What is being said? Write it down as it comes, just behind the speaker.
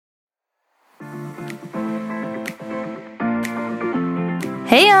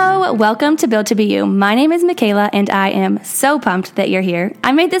Heyo! Welcome to Built to Be You. My name is Michaela, and I am so pumped that you're here.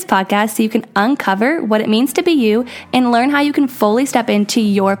 I made this podcast so you can uncover what it means to be you and learn how you can fully step into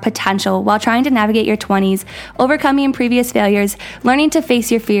your potential while trying to navigate your 20s, overcoming previous failures, learning to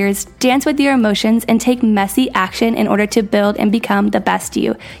face your fears, dance with your emotions, and take messy action in order to build and become the best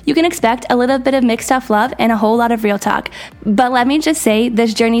you. You can expect a little bit of mixed tough love and a whole lot of real talk. But let me just say,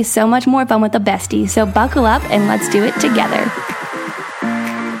 this journey is so much more fun with a bestie, so buckle up and let's do it together.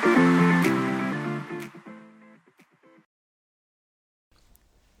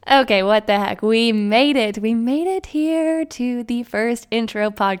 Okay, what the heck? We made it. We made it here to the first intro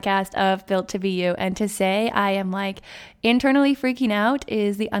podcast of Built to Be You. And to say I am internally freaking out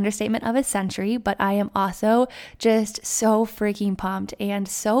is the understatement of a century, but I am also just so freaking pumped and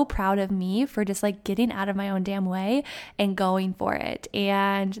so proud of me for just getting out of my own damn way and going for it.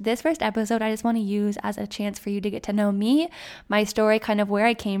 And this first episode, I just want to use as a chance for you to get to know me, my story, kind of where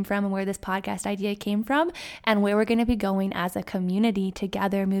I came from and where this podcast idea came from, and where we're going to be going as a community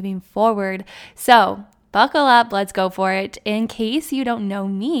together moving forward. So buckle up, let's go for it. In case you don't know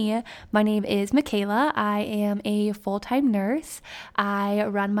me, my name is Michaela. I am a full-time nurse. I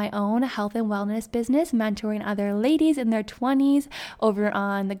run my own health and wellness business, mentoring other ladies in their 20s over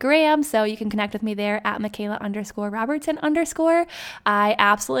on the gram. So you can connect with me there at Michaela_Robertson_. I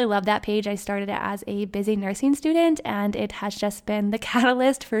absolutely love that page. I started it as a busy nursing student, and it has just been the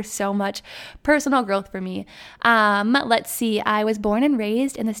catalyst for so much personal growth for me. Let's see. I was born and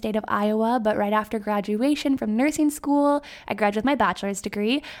raised in the state of Iowa, but right after graduation from nursing school, I graduated with my bachelor's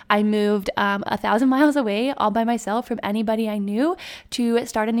degree. I moved 1,000 miles away all by myself from anybody I knew to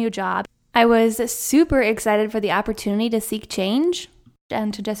start a new job. I was super excited for the opportunity to seek change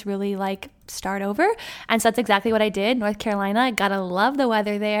and to just really start over. And so that's exactly what I did. North Carolina, gotta love the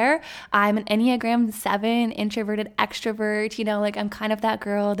weather there. I'm an Enneagram 7, introverted extrovert. I'm kind of that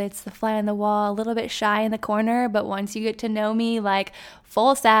girl that's the fly on the wall, a little bit shy in the corner, but once you get to know me,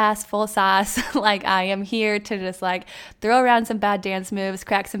 full sass, full sauce, I am here to just throw around some bad dance moves,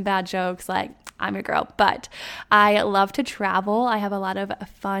 crack some bad jokes, I'm your girl. But I love to travel. I have a lot of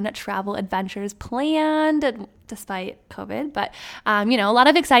fun travel adventures planned despite COVID, but a lot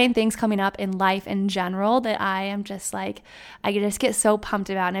of exciting things coming up in life in general that I am just I just get so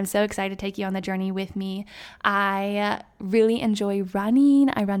pumped about, and I'm so excited to take you on the journey with me. I really enjoy running.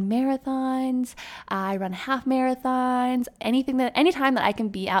 I run marathons. I run half marathons. Anytime that I can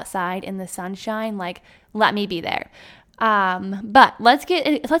be outside in the sunshine, let me be there. But let's get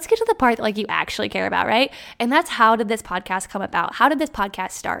to the part that you actually care about, right? And that's, how did this podcast come about? How did this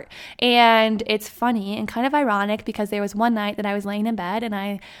podcast start? And it's funny and kind of ironic because there was one night that I was laying in bed and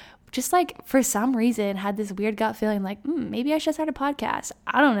I just for some reason had this weird gut feeling maybe I should start a podcast.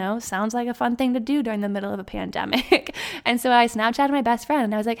 I don't know. Sounds like a fun thing to do during the middle of a pandemic. And so I Snapchatted my best friend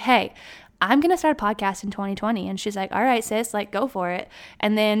and I was like, hey, I'm going to start a podcast in 2020. And she's like, all right, sis, go for it.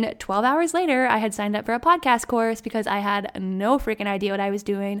 And then 12 hours later, I had signed up for a podcast course because I had no freaking idea what I was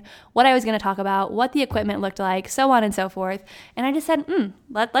doing, what I was going to talk about, what the equipment looked like, so on and so forth. And I just said,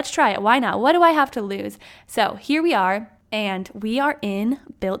 let's try it. Why not? What do I have to lose? So here we are. And we are in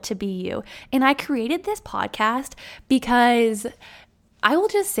Built to Be You. And I created this podcast because I will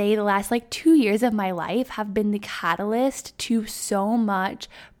just say the last 2 years of my life have been the catalyst to so much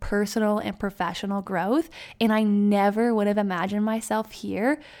personal and professional growth. And I never would have imagined myself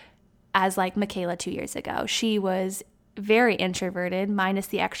here as Michaela 2 years ago. She was very introverted, minus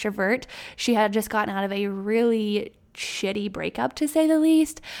the extrovert. She had just gotten out of a really shitty breakup, to say the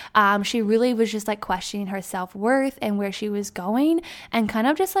least. She really was just questioning her self-worth and where she was going, and kind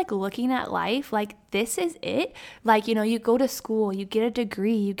of just looking at life this is it. You go to school, you get a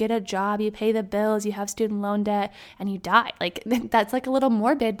degree, you get a job, you pay the bills, you have student loan debt, and you die. That's a little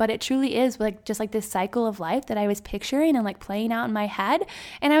morbid, but it truly is just this cycle of life that I was picturing and playing out in my head.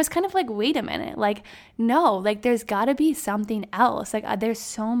 And I was kind of wait a minute, no, there's gotta be something else. There's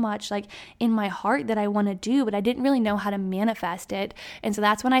so much in my heart that I want to do, but I didn't really know how to manifest it. And so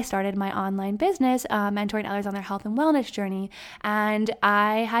that's when I started my online business, mentoring others on their health and wellness journey. And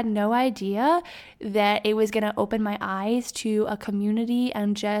I had no idea that it was going to open my eyes to a community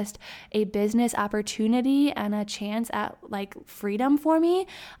and just a business opportunity and a chance at freedom for me,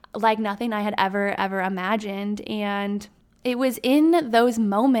 nothing I had ever imagined. And it was in those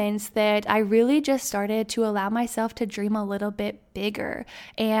moments that I really just started to allow myself to dream a little bit bigger.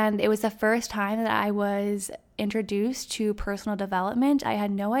 And it was the first time that I was introduced to personal development. I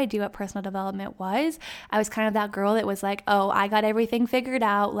had no idea what personal development was. I was kind of that girl that was like, oh, I got everything figured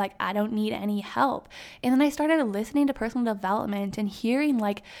out. Like, I don't need any help. And then I started listening to personal development and hearing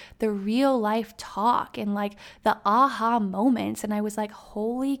like the real life talk and like the aha moments. And I was like,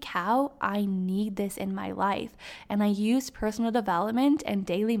 holy cow, I need this in my life. And I used personal development and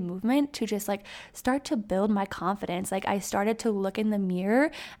daily movement to just like start to build my confidence. Like, I started to look in the mirror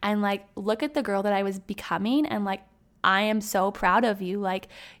and like look at the girl that I was becoming and like, I am so proud of you. Like,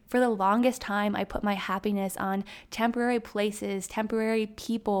 for the longest time, I put my happiness on temporary places, temporary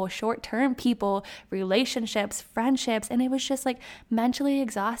people, short-term people, relationships, friendships, and it was just like mentally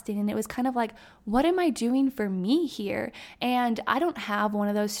exhausting. And it was kind of like, what am I doing for me here? And I don't have one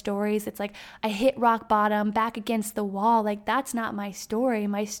of those stories. It's like I hit rock bottom, back against the wall. Like, that's not my story.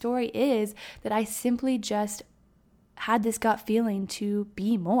 My story is that I simply just had this gut feeling to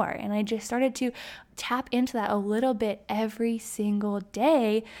be more. And I just started to tap into that a little bit every single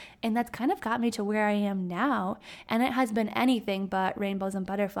day. And that's kind of got me to where I am now. And it has been anything but rainbows and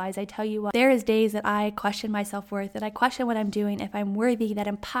butterflies. I tell you what, there is days that I question my self-worth, that I question what I'm doing, if I'm worthy, that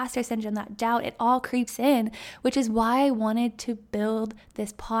imposter syndrome, that doubt, it all creeps in, which is why I wanted to build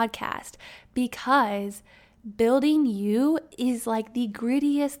this podcast, because building you is like the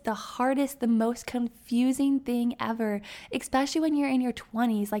grittiest, the hardest, the most confusing thing ever, especially when you're in your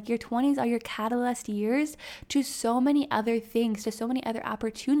 20s. Like, your 20s are your catalyst years to so many other things, to so many other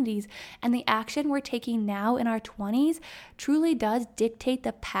opportunities. And the action we're taking now in our 20s truly does dictate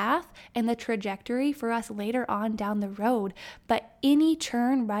the path and the trajectory for us later on down the road. But any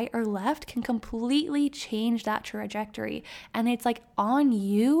turn right or left can completely change that trajectory. And it's like on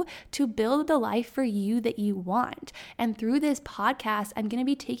you to build the life for you that you want. And through this podcast, I'm going to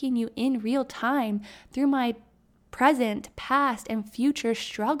be taking you in real time through my present, past, and future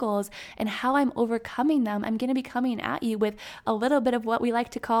struggles and how I'm overcoming them. I'm going to be coming at you with a little bit of what we like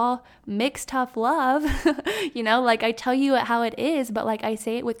to call mixed tough love. Like, I tell you how it is, but like, I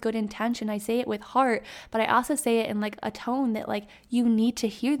say it with good intention. I say it with heart, but I also say it in like a tone that like, you need to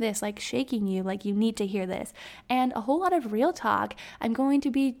hear this, like shaking you, like you need to hear this. And a whole lot of real talk. I'm going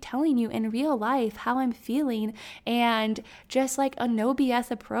to be telling you in real life how I'm feeling, and just like a no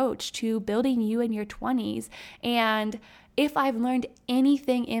BS approach to building you in your 20s. And if I've learned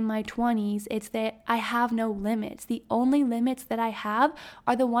anything in my 20s, it's that I have no limits. The only limits that I have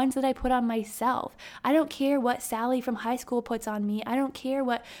are the ones that I put on myself. I don't care what Sally from high school puts on me. I don't care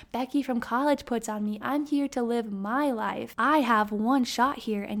what Becky from college puts on me. I'm here to live my life. I have one shot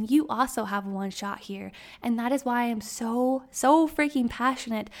here, and you also have one shot here. And that is why I am so freaking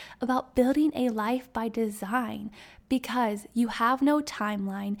passionate about building a life by design. Because you have no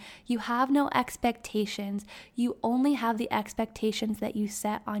timeline, you have no expectations, you only have the expectations that you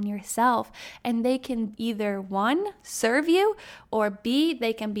set on yourself. And they can either, one, serve you, or B,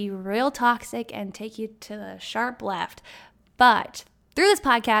 they can be real toxic and take you to the sharp left. But through this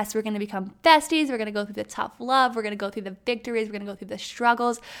podcast, we're going to become besties. We're going to go through the tough love. We're going to go through the victories. We're going to go through the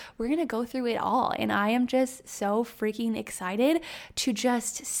struggles. We're going to go through it all. And I am just so freaking excited to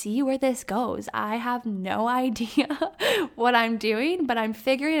just see where this goes. I have no idea what I'm doing, but I'm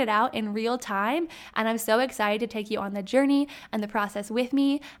figuring it out in real time. And I'm so excited to take you on the journey and the process with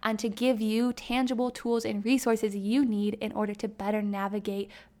me, and to give you tangible tools and resources you need in order to better navigate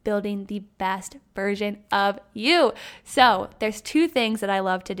building the best version of you. So there's two things that I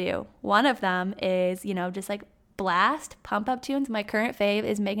love to do. One of them is, just like blast pump up tunes. My current fave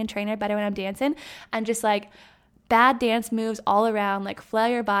is Meghan Trainor, Better When I'm Dancing, and just like bad dance moves all around, like flail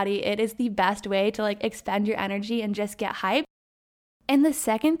your body. It is the best way to like expend your energy and just get hyped. And the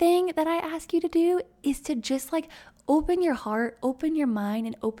second thing that I ask you to do is to just like open your heart, open your mind,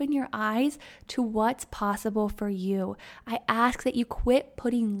 and open your eyes to what's possible for you. I ask that you quit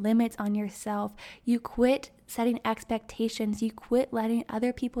putting limits on yourself. You quit setting expectations. You quit letting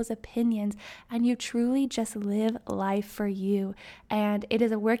other people's opinions, and you truly just live life for you. And it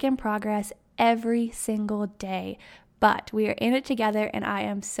is a work in progress every single day. But we are in it together, and I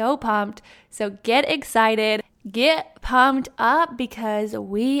am so pumped. So get excited. Get pumped up, because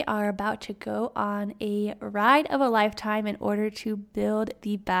we are about to go on a ride of a lifetime in order to build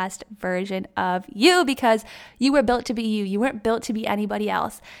the best version of you, because you were built to be you. You weren't built to be anybody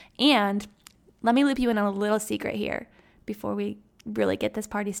else. And let me loop you in on a little secret here before we really get this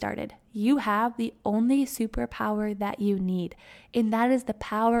party started. You have the only superpower that you need, and that is the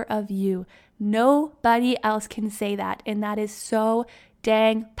power of you. Nobody else can say that, and that is so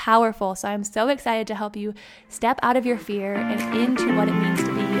dang powerful. So I'm so excited to help you step out of your fear and into what it means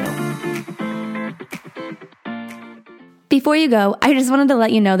to be you. Before you go, I just wanted to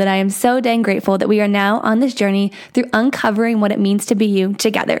let you know that I am so dang grateful that we are now on this journey through uncovering what it means to be you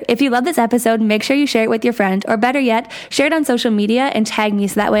together. If you love this episode, make sure you share it with your friend, or better yet, share it on social media and tag me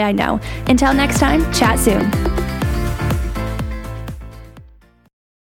so that way I know. Until next time, chat soon.